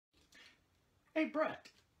Hey, Brett.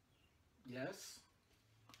 Yes?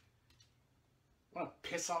 Want to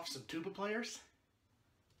piss off some tuba players?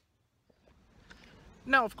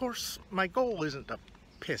 Now, of course, my goal isn't to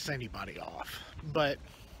piss anybody off, but,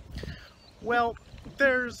 well,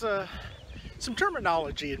 there's some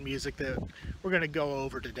terminology in music that we're going to go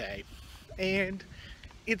over today, and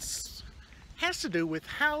it's has to do with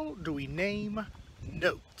how do we name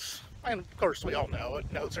notes. And of course, we all know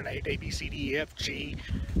it. Notes are named A, B, C, D, E, F, G,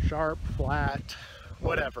 sharp, flat,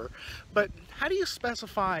 whatever. But how do you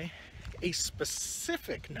specify a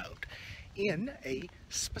specific note in a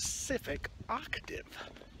specific octave?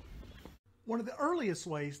 One of the earliest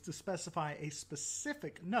ways to specify a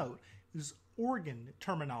specific note is organ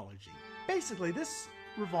terminology. Basically, this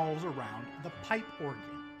revolves around the pipe organ.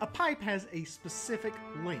 A pipe has a specific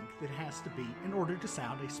length it has to be in order to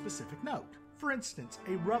sound a specific note. For instance,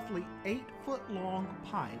 a roughly 8-foot long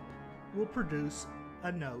pipe will produce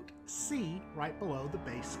a note C right below the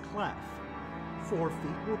bass clef. 4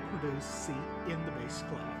 feet will produce C in the bass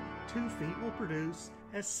clef. 2 feet will produce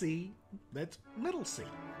a C that's middle C.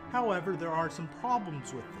 However, there are some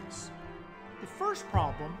problems with this. The first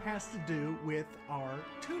problem has to do with our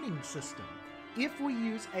tuning system. If we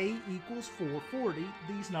use A equals 440,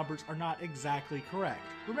 these numbers are not exactly correct.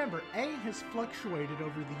 Remember, A has fluctuated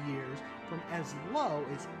over the years from as low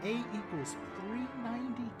as A equals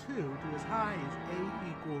 392 to as high as A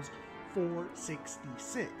equals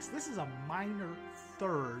 466. This is a minor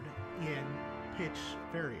third in pitch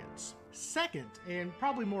variance. Second, and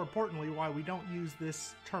probably more importantly why we don't use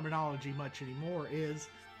this terminology much anymore, is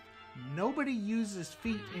nobody uses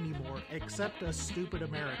feet anymore except us stupid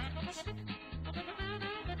Americans.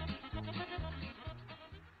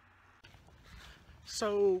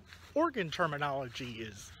 So, organ terminology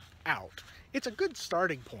is out. It's a good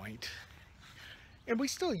starting point, and we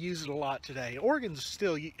still use it a lot today. Organs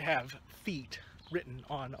still have feet written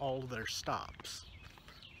on all of their stops.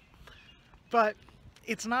 But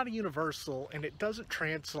it's not a universal, and it doesn't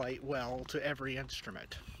translate well to every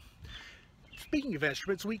instrument. Speaking of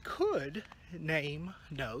instruments, we could name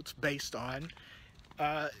notes based on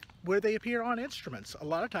where they appear on instruments. A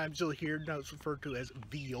lot of times you'll hear notes referred to as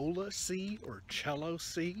viola C or cello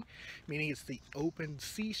C, meaning it's the open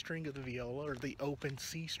C string of the viola or the open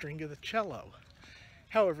C string of the cello.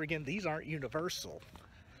 However, again, these aren't universal.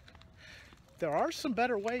 There are some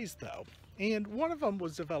better ways though, and one of them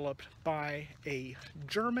was developed by a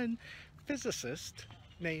German physicist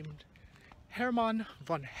named Hermann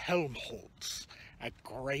von Helmholtz. A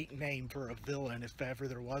great name for a villain if ever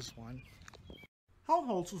there was one.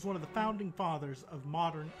 Helmholtz was one of the founding fathers of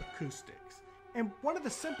modern acoustics, and one of the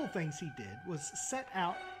simple things he did was set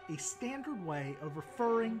out a standard way of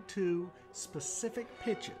referring to specific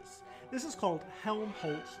pitches. This is called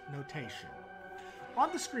Helmholtz notation.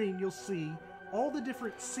 On the screen you'll see all the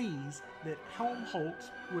different C's that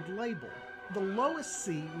Helmholtz would label. The lowest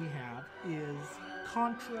C we have is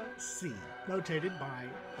contra C, notated by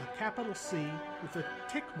a capital C with a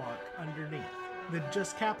tick mark underneath. The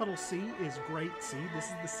just capital C is great C, this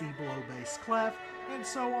is the C below bass clef, and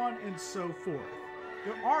so on and so forth.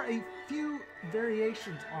 There are a few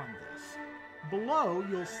variations on this. Below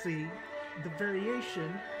you'll see the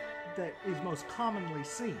variation that is most commonly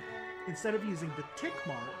seen. Instead of using the tick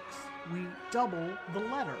marks, we double the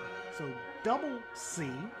letter. So double C,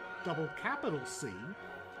 double capital C,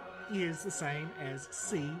 is the same as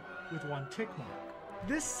C with one tick mark.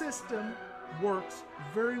 This system works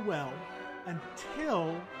very well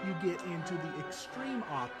until you get into the extreme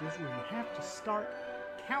octaves where you have to start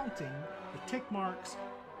counting the tick marks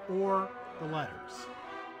or the letters.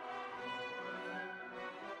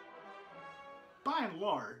 By and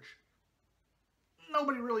large,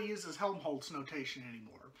 nobody really uses Helmholtz notation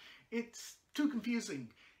anymore. It's too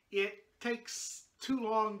confusing. It takes too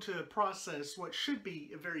long to process what should be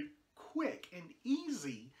a very quick and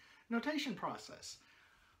easy notation process.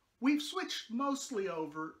 We've switched mostly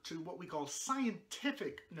over to what we call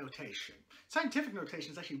scientific notation. Scientific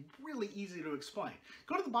notation is actually really easy to explain.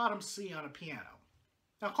 Go to the bottom C on a piano.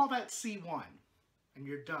 Now call that C1, and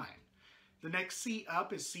you're done. The next C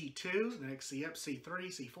up is C2, the next C up C3,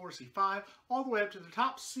 C4, C5, all the way up to the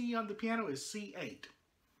top C on the piano is C8.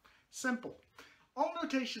 Simple. All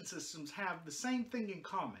notation systems have the same thing in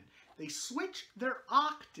common. They switch their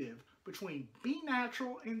octave between B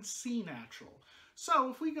natural and C natural.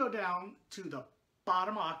 So if we go down to the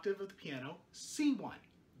bottom octave of the piano, C1,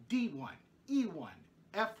 D1, E1,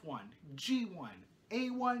 F1, G1,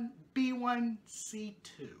 A1, B1,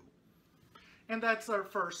 C2. And that's our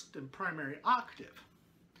first and primary octave.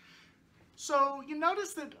 So you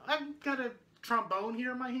notice that I've got a trombone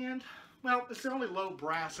here in my hand. Well, it's the only low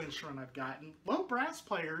brass instrument I've gotten. Low brass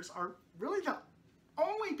players are really the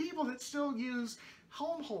only people that still use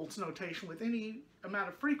Helmholtz notation with any amount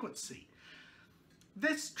of frequency.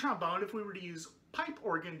 This trombone, if we were to use pipe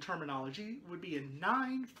organ terminology, would be a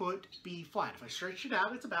 9-foot B flat. If I stretch it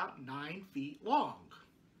out, it's about 9 feet long,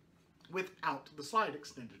 without the slide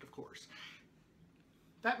extended, of course.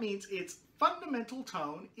 That means its fundamental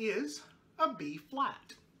tone is a B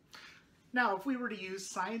flat. Now, if we were to use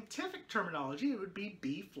scientific terminology, it would be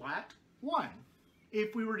B flat 1.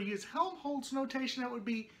 If we were to use Helmholtz notation, that would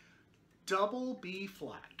be double B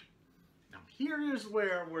flat. Now, here is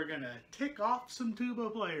where we're going to tick off some tuba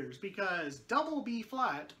players, because double B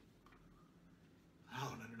flat,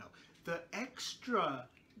 oh, no. The extra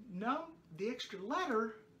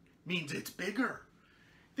letter means it's bigger.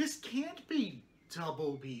 This can't be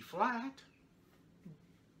double B flat,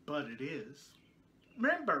 but it is.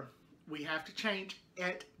 Remember, we have to change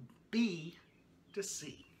at B to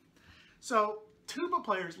C. So tuba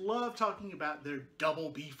players love talking about their double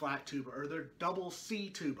B flat tuba or their double C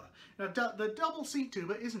tuba. Now the double C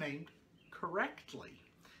tuba is named correctly.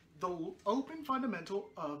 The open fundamental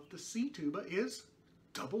of the C tuba is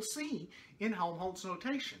double C in Helmholtz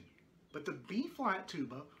notation. But the B flat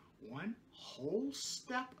tuba, one whole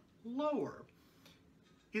step lower,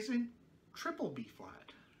 is in triple B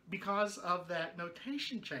flat. Because of that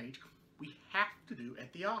notation change, we have to do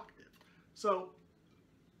at the octave. So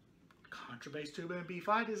contrabass tuba in B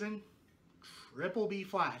flat is in triple B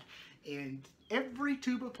flat. And every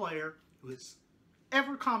tuba player who has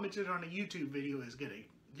ever commented on a YouTube video is going to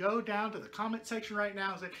go down to the comment section right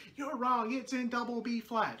now and say, "You're wrong, it's in double B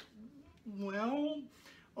flat." Well,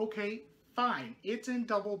 okay, fine, it's in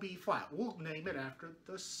double B flat. We'll name it after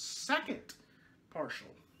the second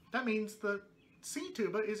partial. That means the C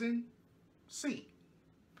tuba is in C.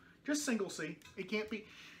 Just single C. It can't be.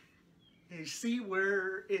 You see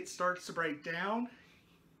where it starts to break down?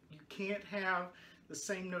 You can't have the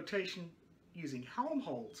same notation using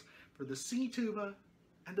Helmholtz for the C tuba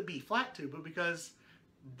and the B flat tuba because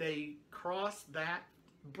they cross that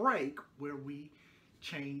break where we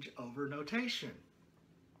change over notation.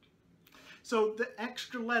 So the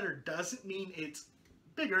extra letter doesn't mean it's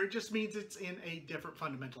bigger, it just means it's in a different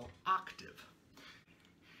fundamental octave.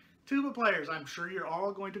 Tuba players, I'm sure you're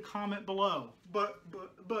all going to comment below, but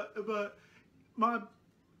my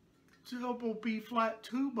double B flat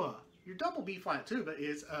tuba, your double B flat tuba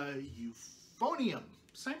is a euphonium,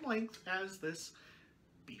 same length as this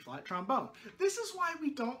B flat trombone. This is why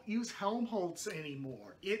we don't use Helmholtz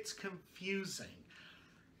anymore. It's confusing.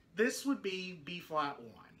 This would be B flat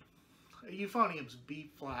 1. A euphonium's B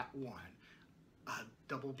flat 1. A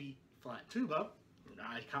double B flat tuba,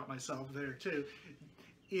 I caught myself there too,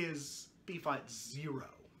 is B flat 0.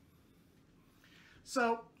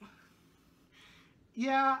 So,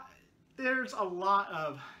 yeah, there's a lot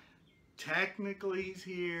of technicalities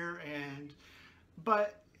here, and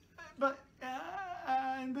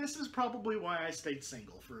this is probably why I stayed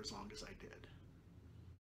single for as long as I did.